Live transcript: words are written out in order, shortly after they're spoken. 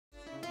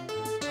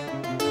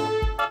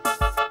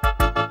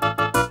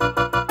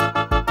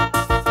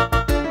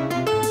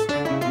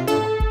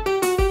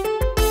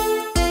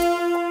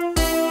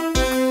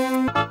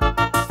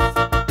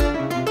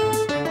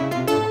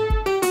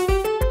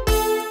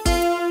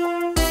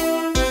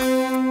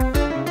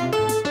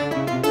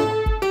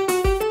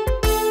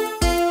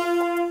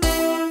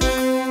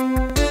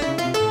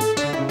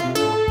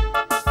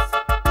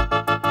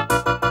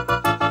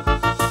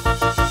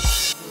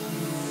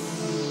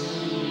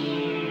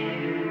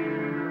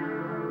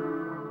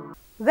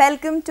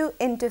Welcome to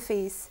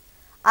Interface.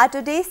 Our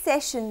today's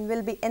session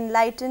will be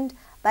enlightened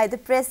by the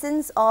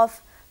presence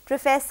of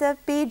Professor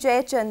P.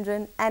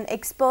 Jayarajan, an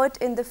expert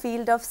in the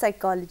field of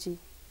psychology.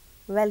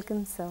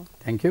 Welcome, sir.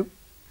 Thank you.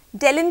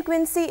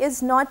 Delinquency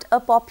is not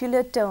a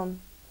popular term.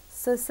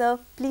 So, sir,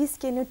 please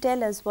can you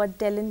tell us what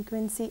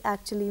delinquency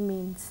actually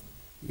means?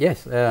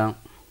 Yes,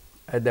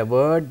 the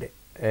word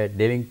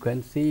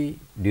delinquency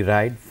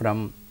derived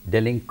from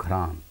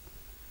delinquent,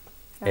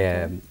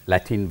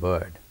 Latin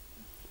word,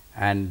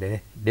 and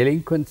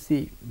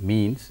delinquency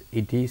means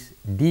it is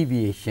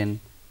deviation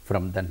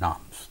from the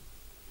norms.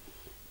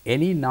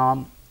 Any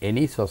norm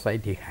any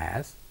society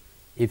has,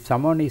 if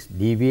someone is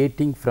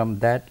deviating from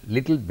that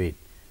little bit,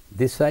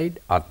 this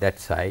side or that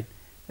side,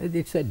 it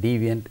is a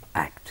deviant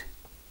act.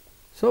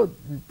 So,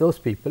 those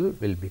people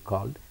will be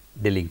called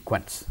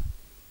delinquents.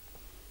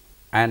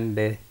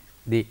 And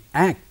the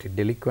act,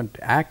 delinquent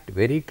act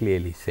very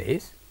clearly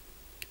says,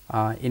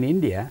 in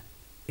India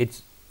it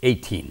is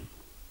 18.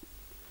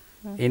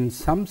 In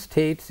some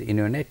states, in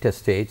United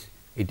States,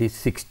 it is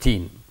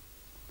 16.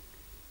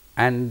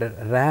 And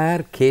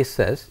rare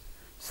cases,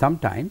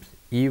 sometimes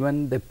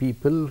even the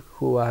people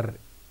who are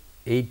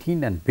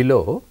 18 and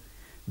below,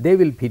 they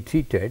will be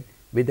treated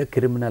with a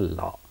criminal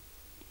law.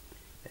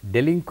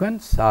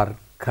 Delinquents are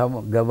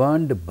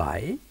governed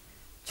by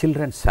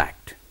Children's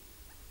Act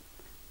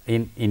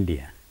in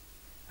India,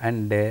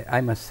 and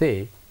I must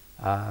say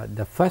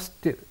the first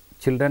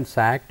Children's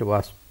Act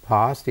was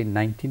passed in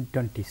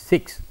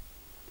 1926,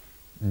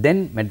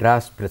 then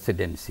Madras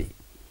Presidency,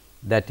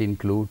 that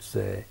includes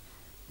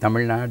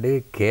Tamil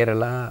Nadu,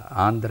 Kerala,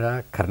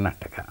 Andhra,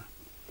 Karnataka.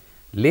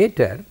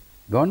 Later,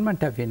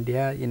 Government of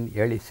India in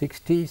early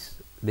 60s,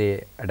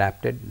 they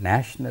adopted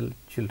National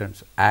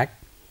Children's Act,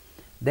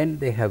 then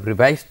they have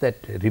revised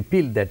that,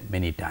 repealed that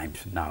many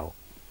times now.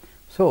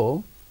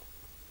 So,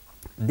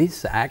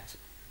 this act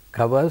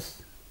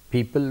covers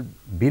people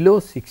below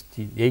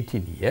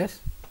 18 years.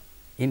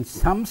 In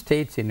some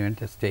states in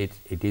United States,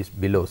 it is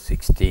below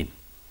 16.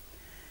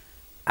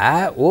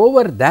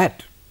 Over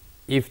that,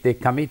 if they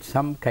commit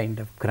some kind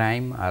of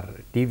crime or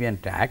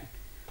deviant act,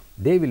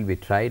 they will be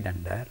tried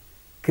under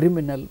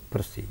criminal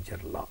procedure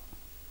law.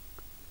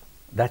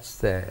 That is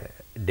the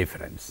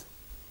difference,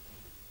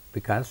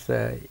 because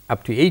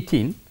up to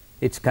 18,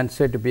 it is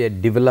considered to be a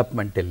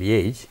developmental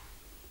age,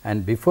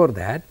 and before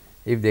that,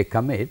 if they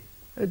commit,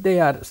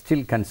 they are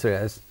still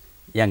considered as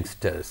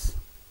youngsters.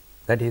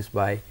 That is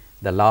why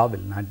the law will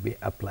not be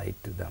applied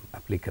to them,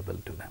 applicable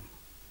to them.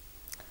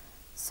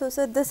 So,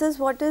 sir, this is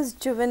what is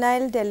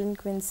juvenile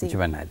delinquency.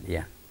 Juvenile,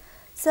 yeah.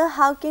 Sir,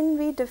 how can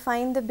we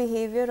define the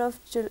behavior of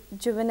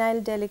juvenile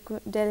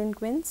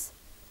delinquents?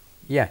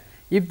 Yeah,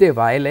 if they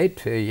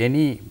violate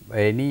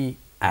any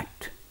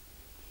act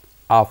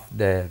of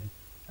the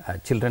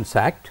Children's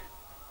Act,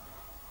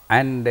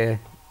 and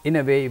in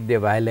a way if they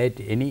violate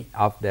any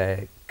of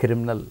the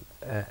criminal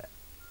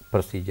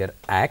procedure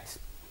acts,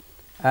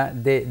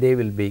 they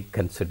will be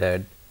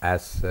considered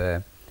as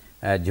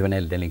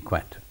juvenile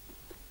delinquent.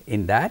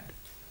 In that,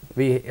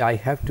 I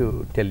have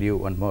to tell you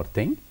one more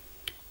thing.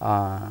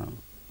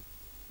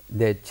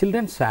 The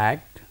Children's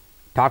Act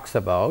talks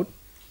about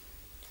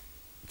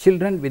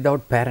children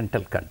without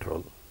parental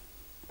control.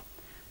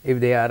 If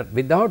they are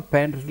without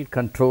parental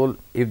control,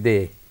 if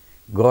they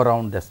go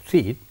around the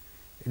street,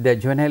 the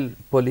juvenile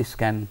police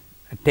can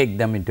take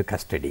them into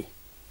custody.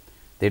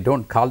 They do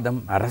not call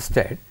them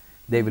arrested,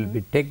 they will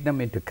be take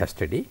them into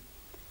custody,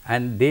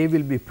 and they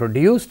will be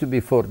produced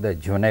before the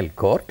juvenile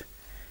court,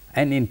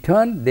 and in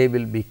turn they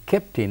will be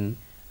kept in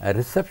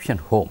reception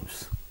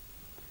homes,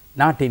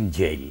 not in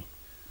jail.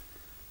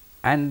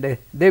 And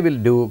they will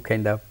do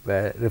kind of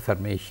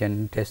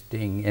reformation,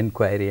 testing,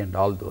 inquiry and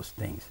all those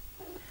things.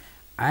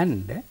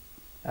 And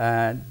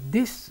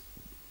this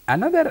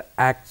another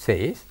act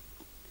says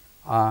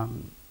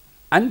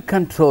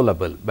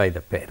uncontrollable by the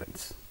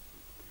parents.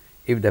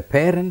 If the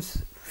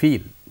parents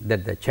feel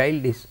that the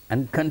child is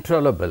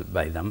uncontrollable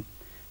by them,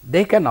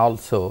 they can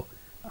also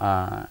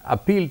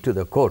appeal to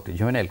the court,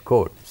 juvenile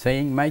court,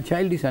 saying my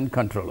child is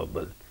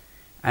uncontrollable,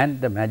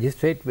 and the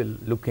magistrate will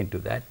look into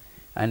that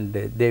and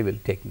they will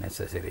take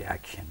necessary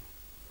action.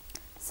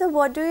 So,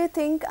 what do you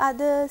think are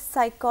the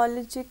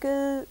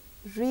psychological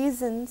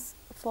reasons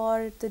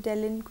for the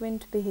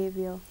delinquent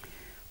behavior?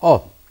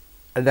 Oh,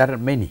 there are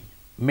many.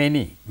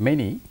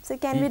 So,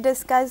 can we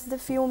discuss the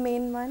few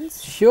main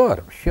ones?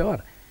 Sure.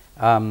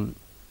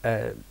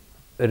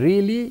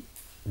 Really,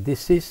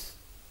 this is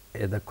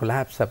the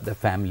collapse of the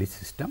family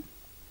system.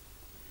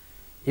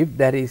 If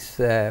there is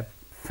a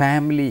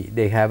family,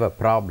 they have a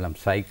problem,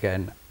 like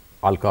an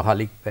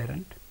alcoholic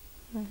parent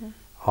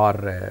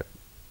or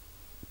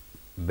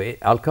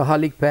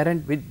alcoholic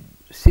parent with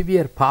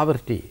severe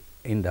poverty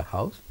in the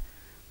house,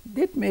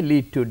 that may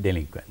lead to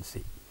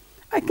delinquency.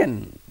 I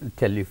can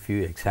tell you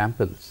few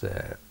examples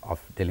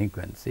of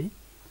delinquency.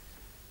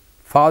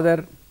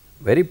 Father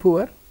very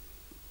poor,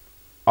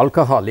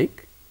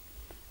 alcoholic,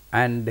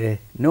 and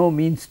no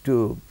means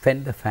to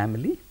fend the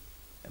family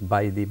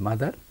by the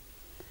mother,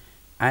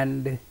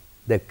 and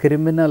the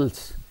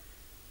criminals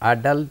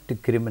adult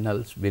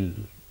criminals will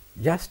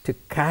just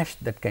cash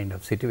that kind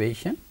of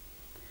situation,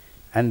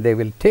 and they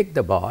will take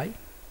the boy,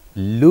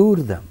 lure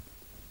them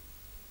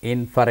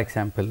in, for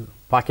example,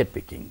 pocket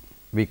picking.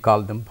 We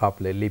call them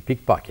popularly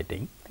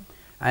pickpocketing,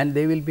 and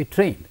they will be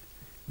trained.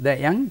 The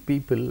young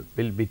people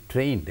will be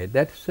trained.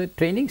 That's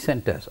training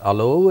centers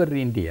all over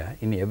India,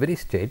 in every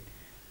state,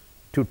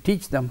 to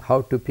teach them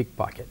how to pick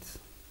pockets.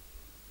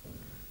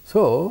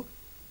 So,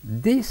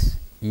 these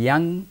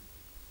young,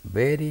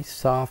 very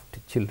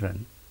soft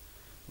children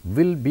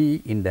will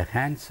be in the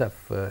hands of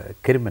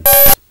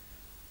criminals,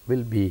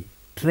 will be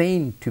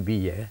trained to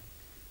be a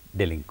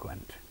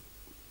delinquent.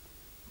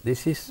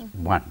 This is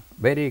one,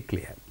 very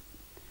clear.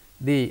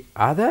 The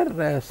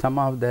other, some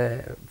of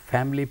the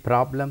family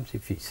problems,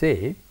 if you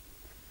say,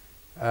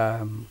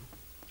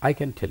 I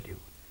can tell you,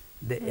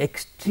 the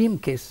extreme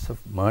cases of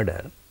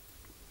murder,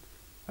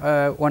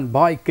 one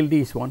boy killed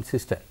his own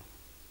sister.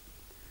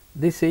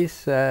 This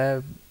is,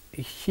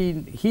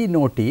 he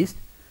noticed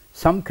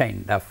some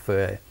kind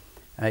of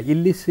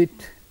illicit,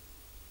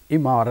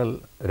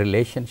 immoral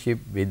relationship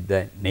with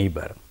the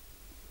neighbor.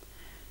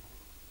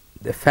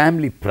 The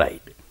family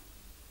pride,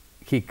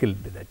 he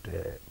killed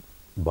that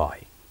boy.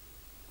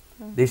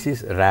 This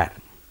is rare,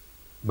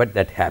 but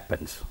that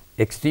happens.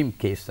 Extreme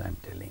case I am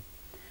telling.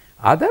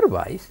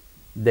 Otherwise,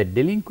 the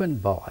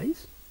delinquent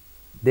boys,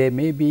 they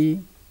may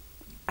be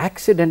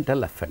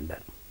accidental offender.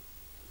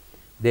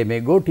 They may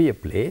go to a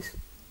place,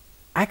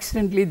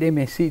 accidentally they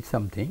may see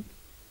something,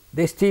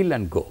 they steal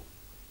and go,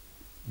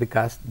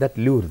 because that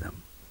lure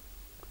them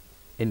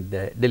in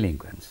the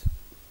delinquents.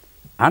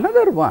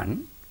 Another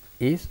one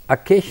is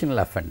occasional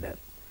offender.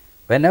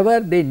 Whenever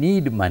they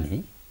need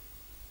money,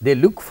 they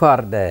look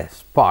for the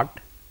spot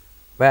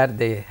where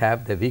they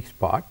have the weak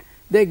spot,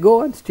 they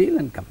go and steal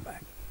and come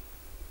back.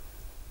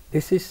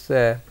 This is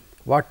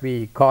what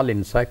we call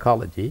in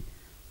psychology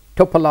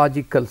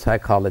topological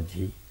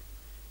psychology,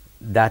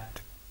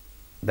 that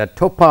the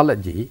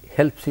topology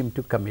helps him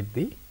to commit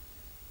the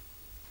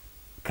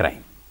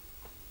crime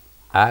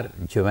or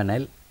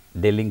Juvenile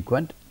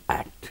Delinquent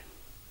Act.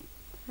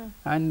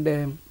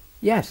 And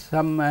yes,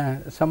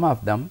 some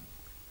of them,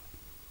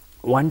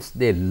 once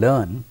they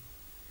learn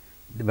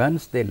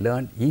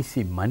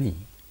easy money,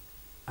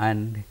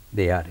 and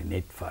they are in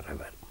it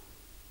forever.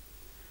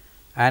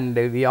 And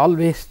we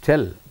always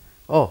tell,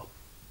 oh,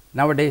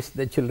 nowadays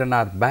the children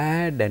are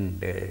bad and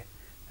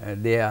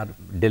they are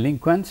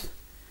delinquents.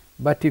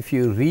 But if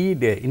you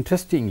read,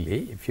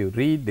 interestingly, if you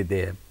read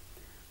the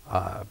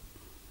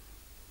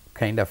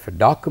kind of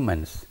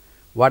documents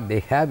what they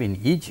have in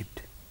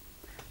Egypt,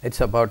 it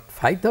is about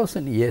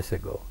 5,000 years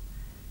ago.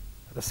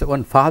 So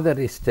one father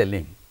is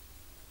telling,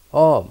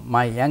 oh,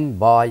 my young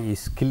boy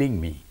is killing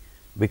me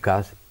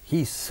because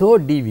he is so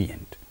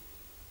deviant.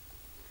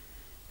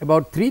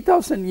 About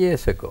 3,000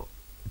 years ago,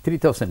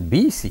 3000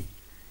 BC,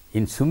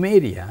 in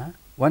Sumeria,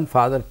 one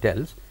father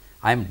tells,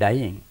 I am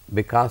dying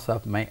because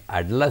of my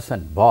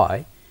adolescent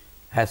boy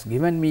has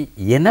given me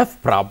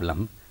enough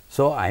problem,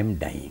 so I am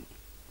dying.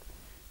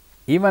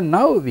 Even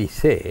now we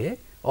say,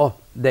 oh,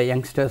 the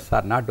youngsters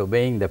are not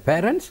obeying the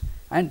parents,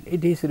 and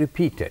it is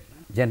repeated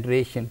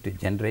generation to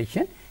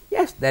generation.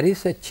 Yes, there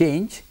is a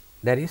change,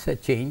 there is a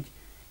change,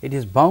 it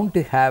is bound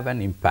to have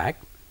an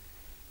impact.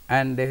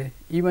 And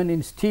even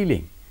in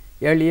stealing,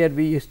 earlier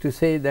we used to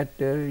say that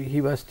he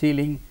was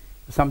stealing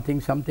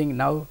something,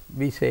 now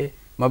we say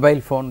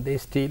mobile phone they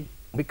steal,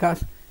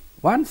 because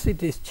once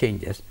it is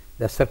changes,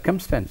 the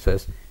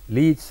circumstances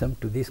leads them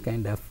to this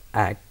kind of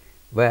act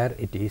where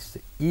it is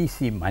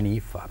easy money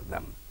for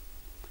them.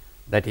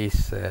 That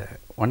is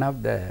one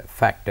of the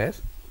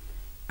factors.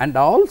 And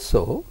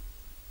also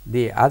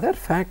the other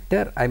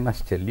factor, I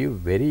must tell you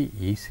very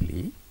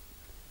easily,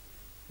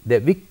 the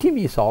victim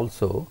is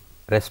also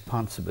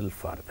responsible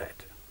for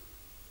that.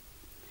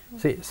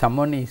 See,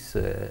 someone is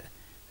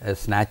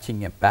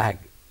snatching a bag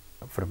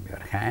from your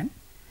hand,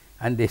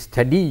 and they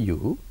study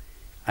you,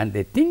 and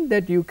they think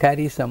that you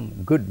carry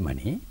some good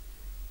money.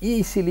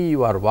 Easily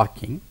you are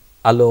walking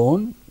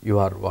alone, you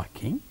are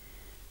walking,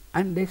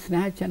 and they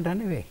snatch and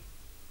run away.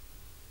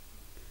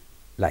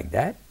 Like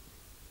that.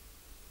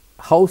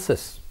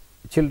 Houses,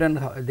 children,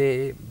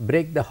 they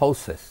break the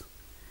houses,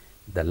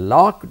 the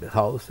locked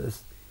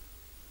houses,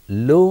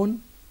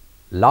 lone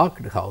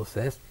locked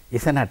houses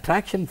is an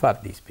attraction for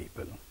these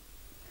people.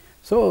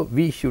 So,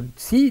 we should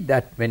see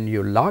that when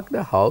you lock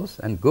the house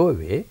and go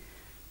away,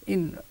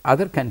 in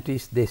other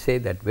countries they say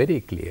that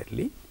very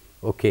clearly,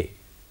 okay,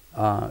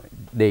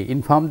 they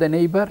inform the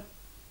neighbor,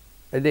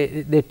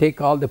 they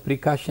take all the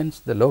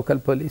precautions, the local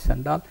police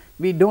and all.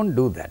 We do not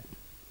do that.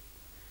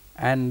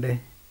 And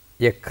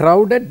a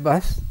crowded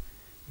bus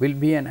will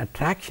be an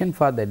attraction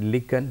for the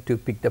delinquent to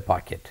pick the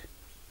pocket.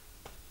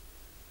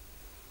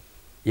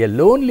 A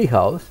lonely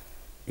house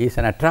is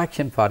an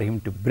attraction for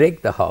him to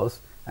break the house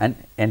and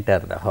enter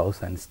the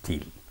house and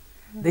steal.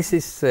 This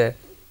is,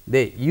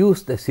 they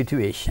use the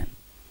situation.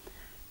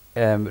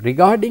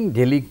 Regarding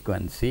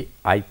delinquency,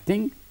 I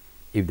think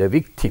if the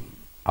victim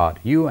or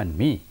you and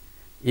me,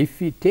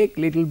 if we take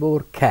little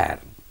more care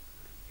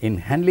in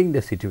handling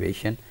the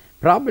situation,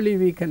 probably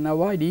we can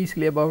avoid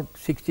easily about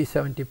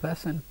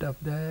 60-70% of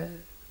the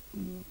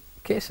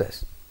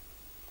cases.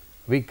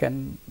 We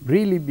can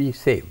really be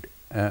saved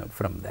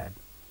from that.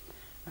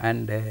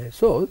 And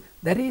so,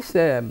 there is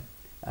a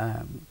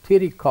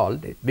theory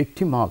called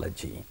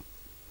victimology,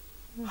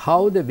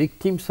 how the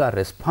victims are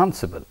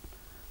responsible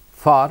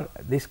for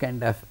this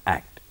kind of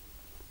act.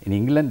 In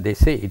England, they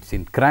say it is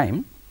in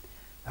crime.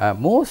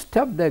 Most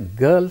of the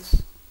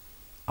girls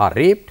are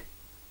raped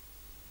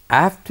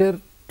after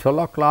 12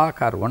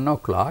 o'clock or 1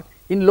 o'clock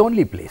in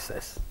lonely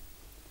places.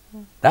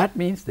 That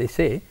means they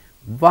say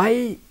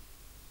why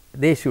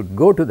they should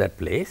go to that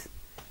place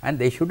and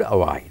they should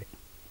avoid.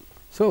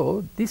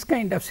 So, this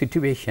kind of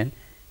situation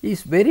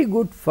is very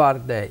good for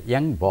the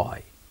young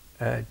boy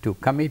to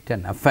commit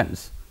an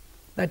offence,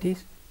 that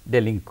is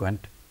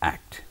delinquent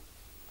act,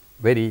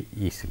 very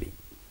easily.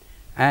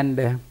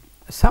 And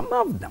some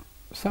of them,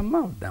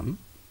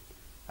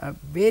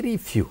 very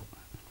few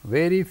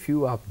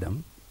of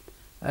them,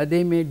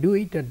 they may do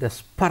it at the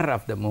spur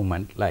of the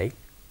moment, like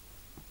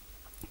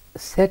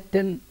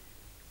certain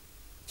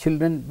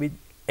children with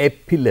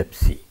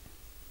epilepsy,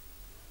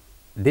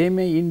 they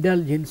may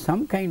indulge in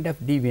some kind of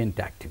deviant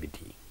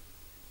activity,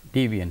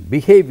 deviant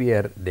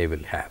behavior they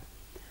will have.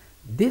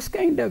 This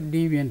kind of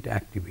deviant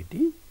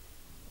activity,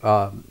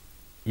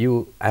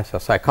 you as a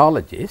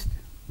psychologist,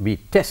 we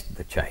test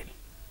the child.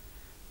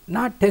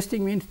 Not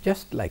testing means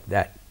just like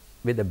that,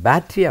 with a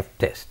battery of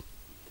tests,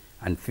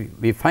 and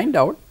we find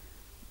out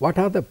what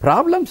are the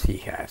problems he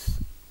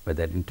has,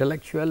 whether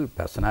intellectual,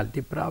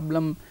 personality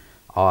problem,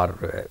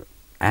 or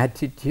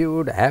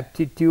attitude,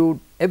 aptitude,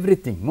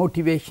 everything,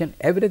 motivation,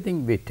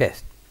 everything we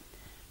test.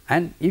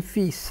 And if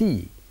we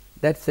see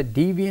that is a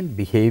deviant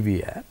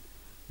behavior,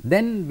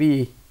 then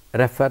we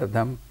refer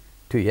them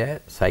to a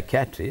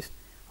psychiatrist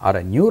or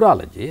a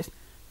neurologist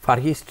for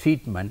his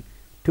treatment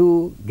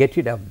to get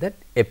rid of that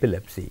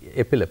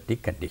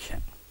epileptic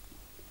condition.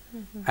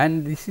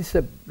 And this is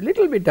a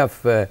little bit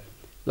of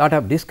lot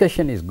of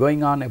discussion is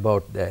going on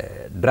about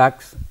the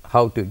drugs,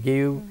 how to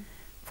give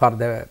for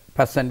the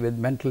person with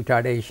mental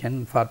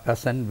retardation, for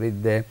person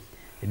with the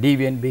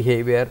deviant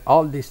behavior,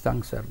 all these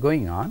things are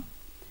going on.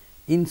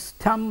 In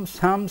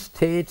some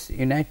states,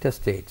 United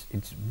States,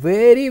 it is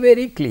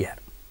very clear,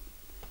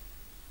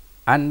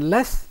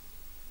 unless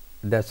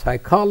the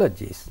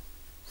psychologist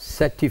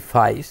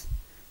certifies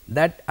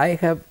that I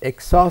have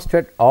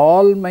exhausted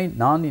all my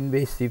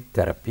non-invasive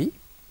therapy,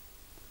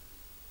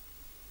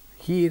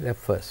 he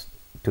refers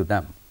to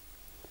them,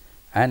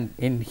 and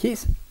in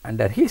his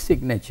under his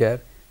signature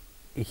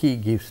he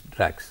gives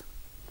drugs.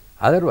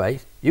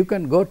 Otherwise, you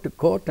can go to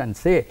court and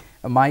say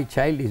my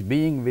child is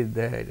being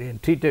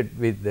treated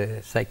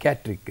with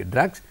psychiatric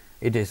drugs,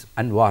 it is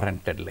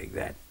unwarranted like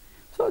that.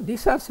 So,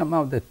 these are some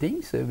of the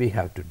things we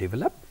have to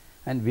develop,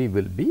 and we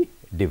will be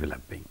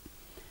developing,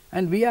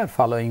 and we are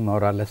following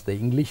more or less the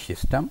English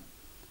system,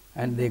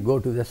 and they go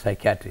to the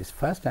psychiatrist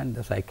first, and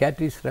the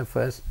psychiatrist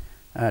refers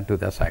to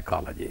the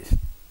psychologist.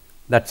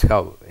 That is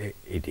how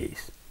it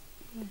is.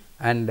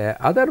 And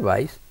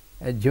otherwise,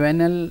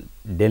 juvenile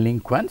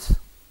delinquents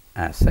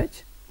as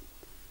such,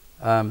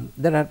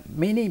 there are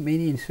many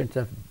instances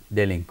of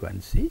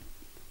delinquency.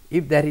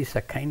 If there is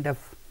a kind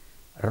of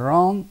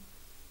wrong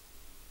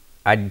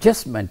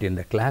adjustment in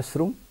the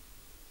classroom,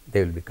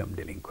 they will become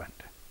delinquent.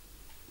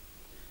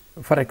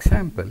 For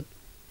example,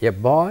 a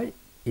boy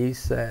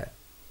is a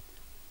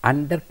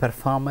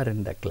underperformer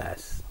in the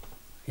class,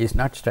 he is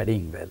not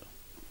studying well,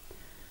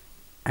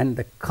 and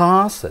the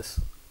causes,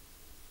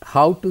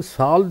 how to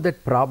solve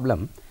that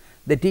problem,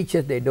 the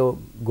teachers, they do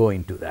not go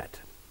into that.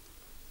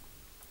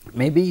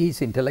 Maybe he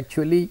is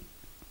intellectually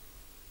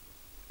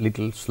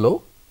little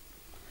slow,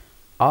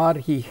 or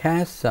he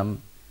has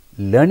some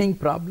learning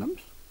problems,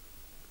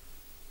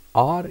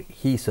 or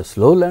he is a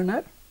slow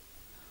learner,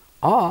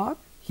 or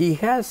he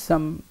has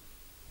some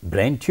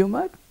brain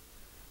tumor,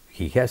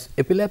 he has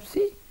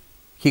epilepsy,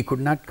 he could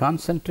not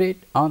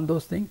concentrate on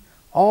those things.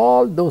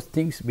 All those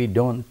things we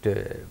do not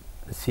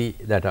see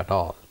that at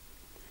all.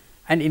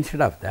 And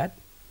instead of that,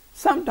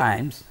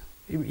 sometimes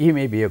he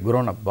may be a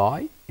grown up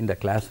boy in the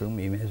classroom,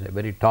 he may be a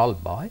very tall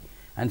boy,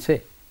 and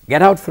say,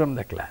 get out from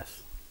the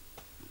class.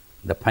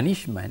 The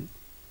punishment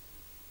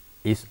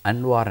is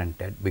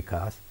unwarranted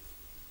because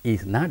he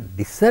is not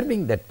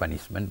deserving that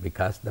punishment,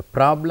 because the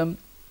problem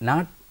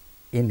not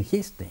in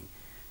his thing,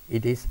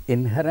 it is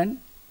inherent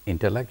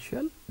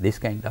intellectual, this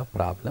kind of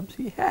problems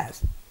he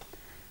has.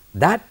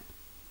 That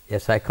a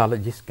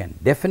psychologist can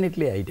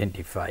definitely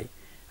identify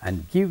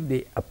and give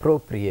the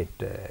appropriate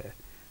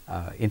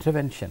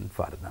intervention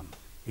for them.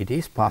 It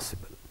is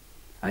possible.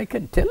 I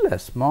can tell a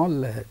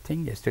small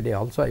thing. Yesterday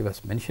also I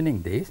was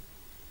mentioning this.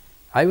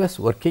 I was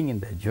working in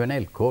the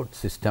juvenile court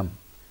system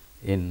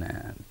in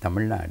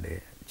Tamil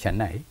Nadu,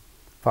 Chennai,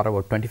 for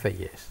about 25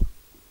 years.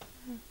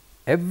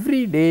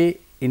 Every day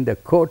in the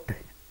court,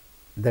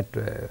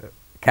 that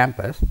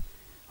campus,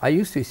 I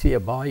used to see a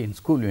boy in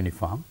school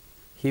uniform.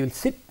 He will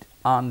sit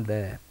on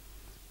the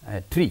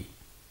tree,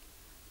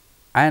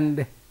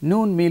 and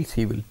noon meals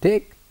he will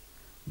take,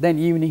 then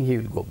evening he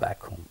will go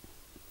back home.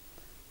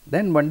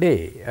 Then one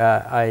day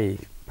I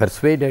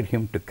persuaded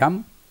him to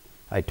come.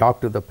 I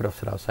talked to the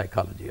professor of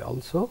psychology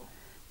also.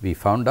 We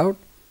found out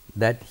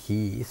that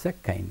he is a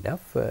kind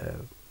of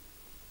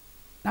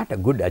not a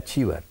good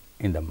achiever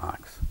in the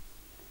marks,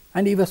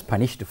 and he was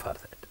punished for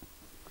that.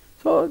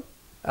 So,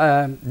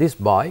 this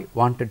boy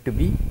wanted to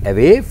be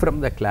away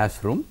from the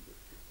classroom,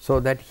 so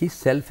that his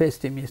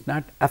self-esteem is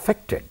not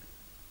affected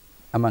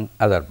among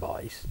other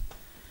boys.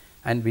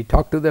 And we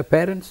talked to the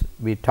parents,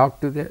 we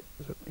talked to the,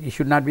 he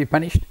should not be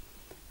punished,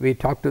 we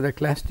talked to the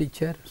class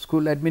teacher,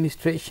 school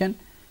administration,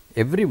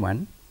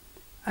 everyone,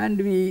 and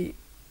he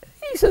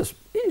is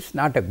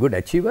not a good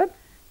achiever,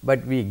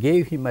 but we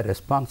gave him a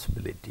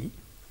responsibility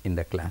in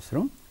the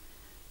classroom.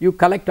 You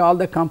collect all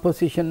the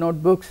composition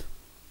notebooks,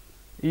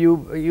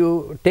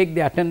 you take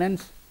the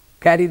attendance,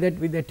 carry that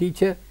with the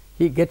teacher,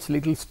 he gets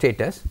little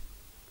status,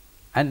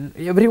 and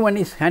everyone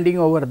is handing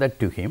over that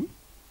to him,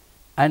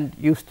 and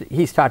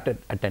he started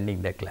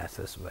attending the class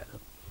as well.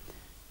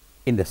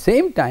 In the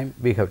same time,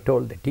 we have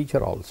told the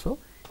teacher also,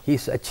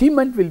 his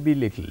achievement will be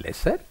little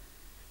lesser,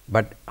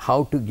 but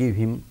how to give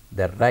him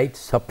the right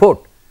support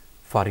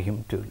for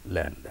him to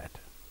learn that.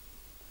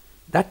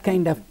 That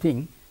kind of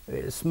thing,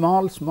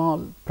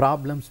 small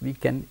problems we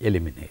can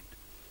eliminate.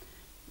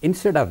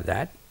 Instead of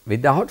that,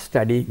 without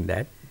studying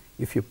that,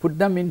 if you put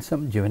them in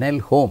some juvenile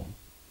home,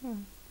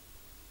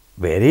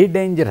 very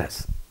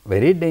dangerous,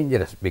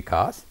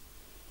 because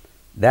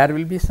there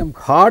will be some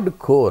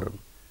hardcore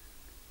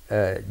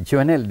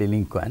juvenile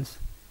delinquents.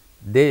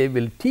 They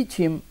will teach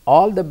him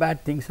all the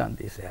bad things on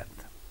this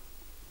earth.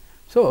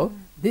 So,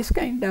 this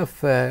kind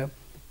of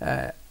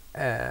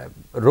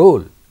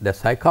role the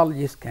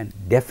psychologist can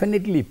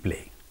definitely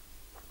play.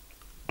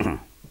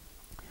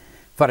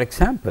 For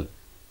example,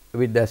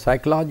 with the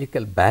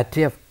psychological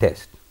battery of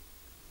test,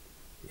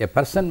 a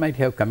person might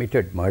have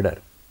committed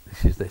murder.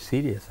 This is the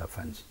serious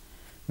offense.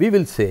 We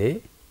will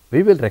say,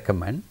 we will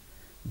recommend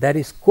there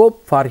is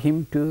scope for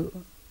him to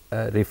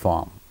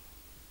reform.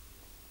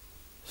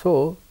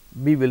 So,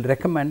 we will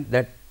recommend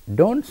that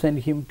don't send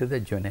him to the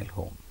juvenile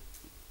home.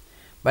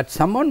 But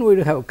someone would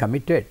have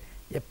committed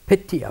a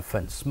petty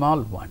offense,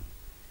 small one,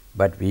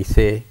 but we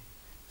say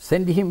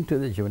send him to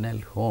the juvenile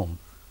home,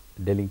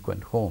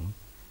 delinquent home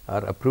or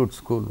approved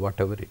school,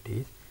 whatever it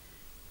is,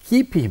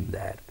 keep him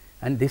there,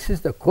 and this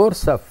is the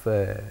course of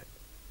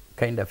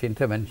kind of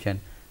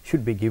intervention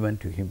should be given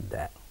to him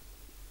there.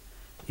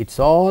 It is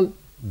all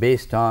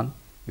based on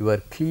your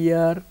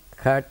clear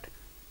cut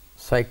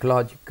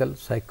psychological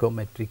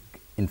psychometric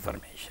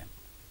information,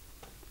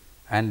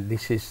 and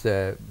this is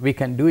we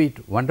can do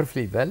it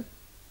wonderfully well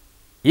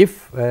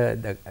if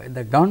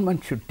the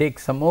government should take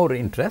some more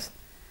interest,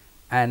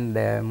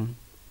 and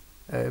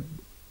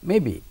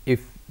maybe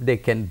if they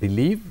can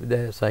believe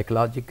the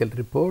psychological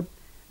report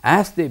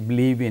as they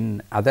believe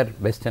in other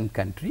western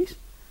countries,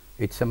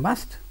 it is a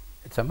must,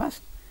 it is a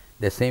must.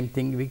 The same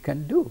thing we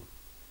can do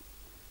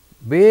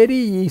very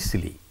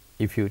easily.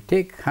 If you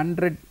take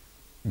 100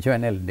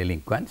 juvenile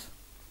delinquents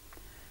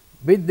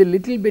with the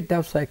little bit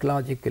of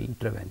psychological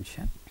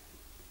intervention,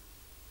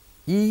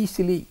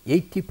 easily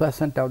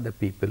 80% of the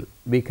people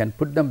we can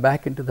put them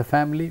back into the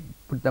family,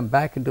 put them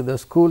back into the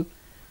school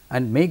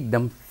and make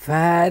them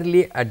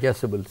fairly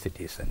adjustable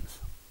citizens.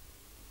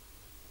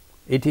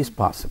 It is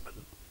possible.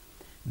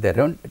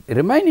 The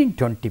remaining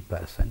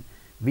 20%,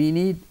 we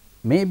need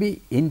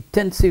maybe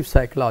intensive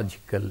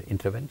psychological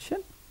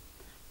intervention,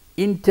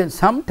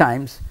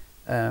 sometimes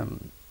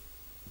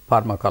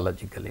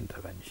pharmacological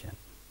intervention.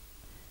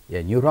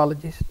 A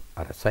neurologist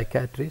or a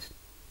psychiatrist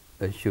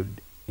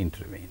should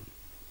intervene.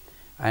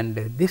 And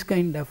this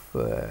kind of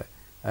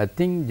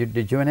thing,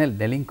 the juvenile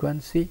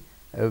delinquency,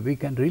 we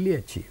can really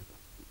achieve.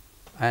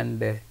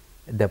 And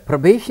the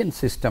probation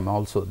system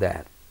also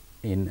there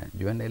in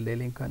juvenile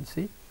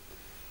delinquency.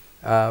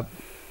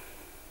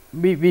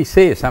 We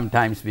say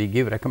sometimes we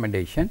give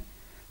recommendation,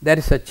 there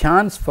is a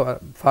chance for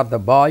the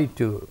boy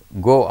to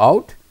go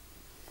out,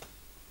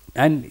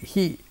 and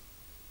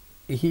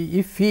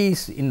if he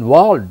is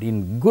involved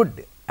in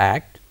good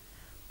act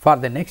for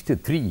the next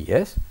 3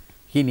 years,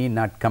 he need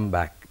not come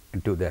back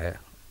to the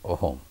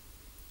home,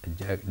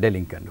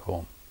 delinquent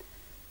home.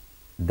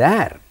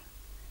 There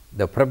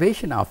the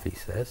probation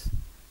officers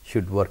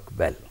should work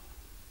well.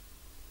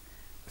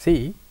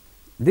 See,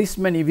 this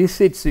many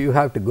visits you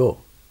have to go,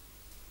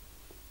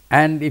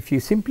 and if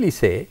you simply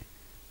say,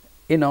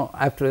 you know,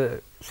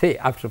 after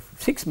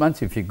 6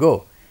 months if you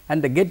go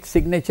and get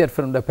signature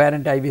from the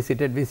parent, I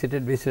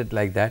visited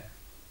like that,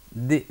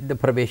 the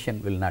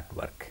probation will not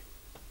work.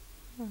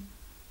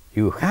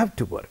 You have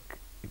to work.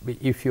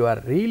 If you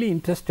are really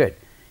interested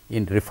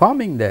in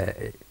reforming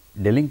the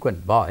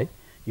delinquent boy,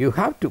 you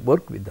have to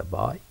work with the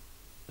boy,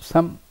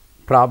 some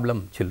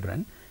problem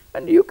children,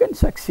 and you can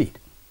succeed.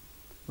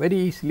 Very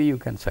easily you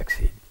can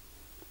succeed.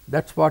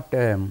 That is what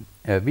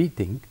we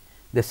think.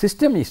 The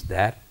system is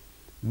there,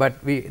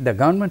 but the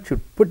government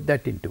should put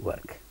that into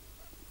work,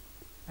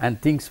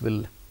 and things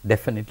will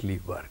definitely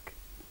work.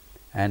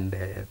 And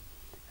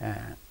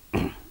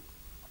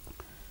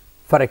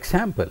for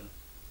example,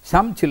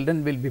 some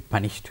children will be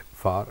punished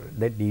for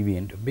the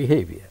deviant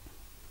behavior.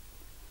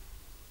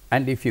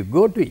 And if you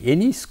go to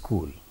any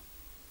school,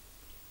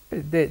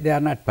 they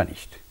are not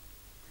punished.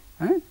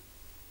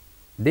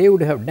 They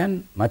would have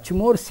done much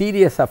more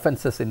serious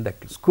offences in the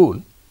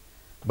school,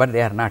 but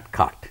they are not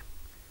caught,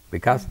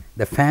 because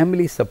the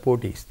family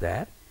support is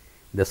there,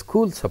 the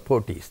school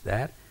support is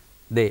there,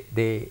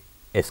 they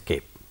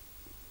escape.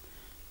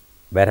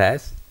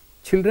 Whereas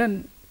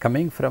children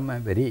coming from a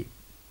very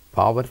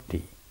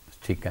poverty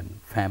stricken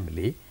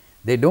family,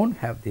 they do not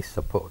have this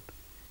support,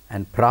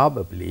 and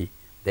probably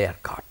they are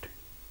caught.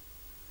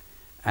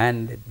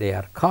 And they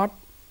are caught.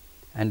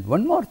 And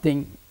one more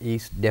thing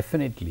is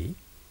definitely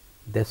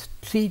the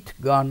street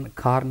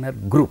corner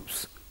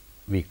groups,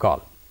 we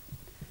call.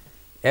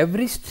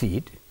 Every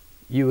street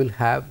you will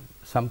have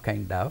some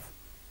kind of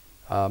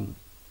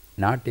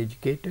not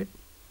educated,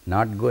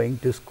 not going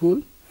to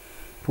school,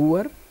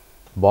 poor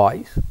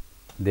boys,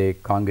 they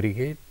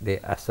congregate, they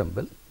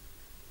assemble,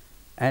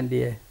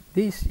 and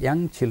these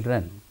young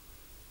children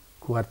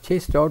who are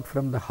chased out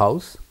from the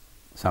house,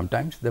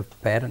 sometimes the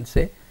parents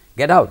say,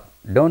 "Get out,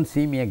 do not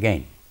see me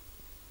again."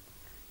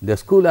 The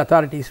school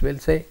authorities will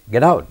say,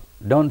 "Get out,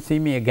 do not see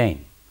me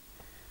again."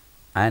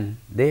 And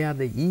they are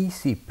the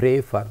easy prey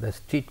for the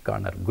street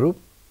corner group.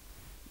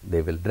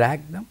 They will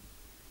drag them,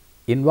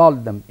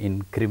 involve them in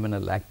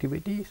criminal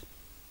activities,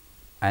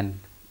 and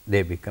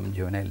they become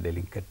juvenile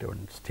delinquent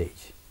on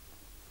stage.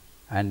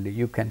 And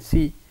you can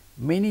see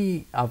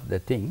many of the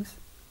things.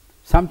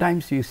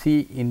 Sometimes you see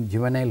in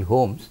juvenile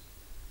homes,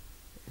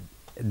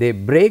 they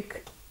break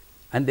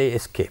and they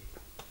escape.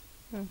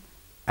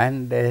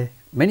 And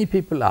many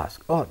people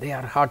ask, "Oh, they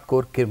are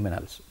hardcore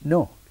criminals."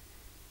 No,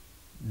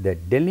 the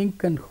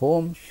delinquent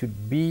home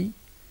should be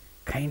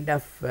kind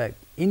of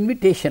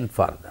invitation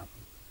for them.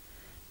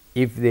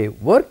 If they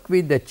work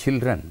with the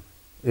children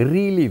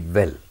really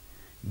well,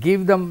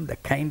 give them the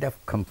kind of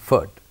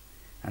comfort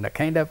and a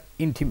kind of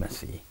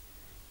intimacy,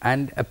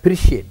 and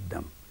appreciate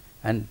them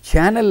and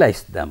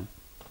channelize them,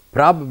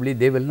 probably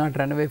they will not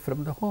run away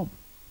from the home.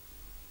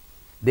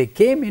 They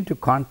came into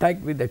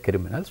contact with the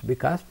criminals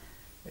because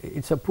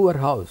it is a poor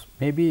house.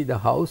 Maybe the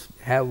house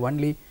have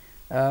only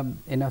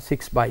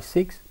 6 by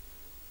 6,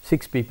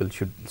 6 people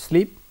should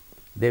sleep.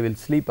 They will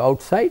sleep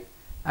outside,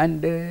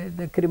 and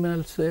the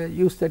criminals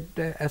use that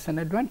as an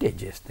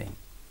advantageous thing.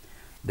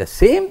 The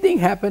same thing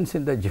happens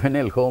in the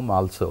juvenile home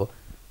also.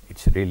 It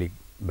is really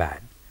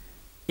bad.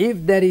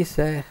 If there is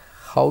a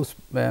house,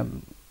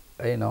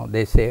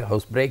 they say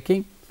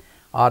housebreaking,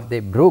 or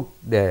they broke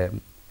the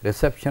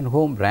reception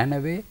home, ran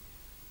away,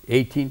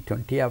 18,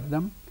 20 of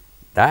them,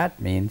 that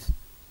means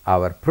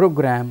our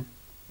program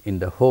in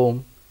the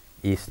home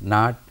is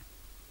not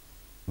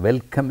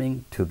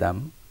welcoming to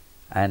them,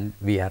 and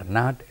we are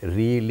not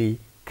really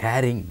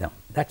carrying them.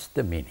 That is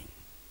the meaning.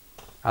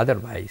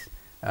 Otherwise,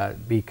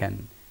 we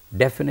can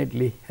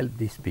definitely help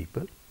these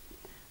people.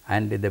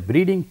 And the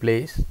breeding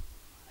place,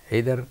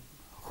 either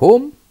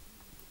home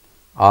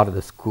or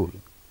the school.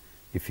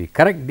 If we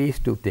correct these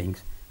two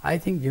things, I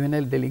think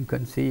juvenile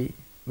delinquency,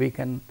 we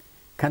can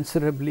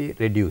considerably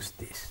reduce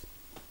this.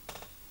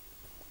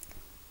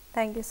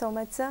 Thank you so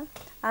much, sir.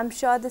 I am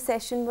sure the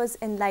session was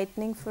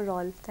enlightening for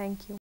all.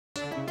 Thank you.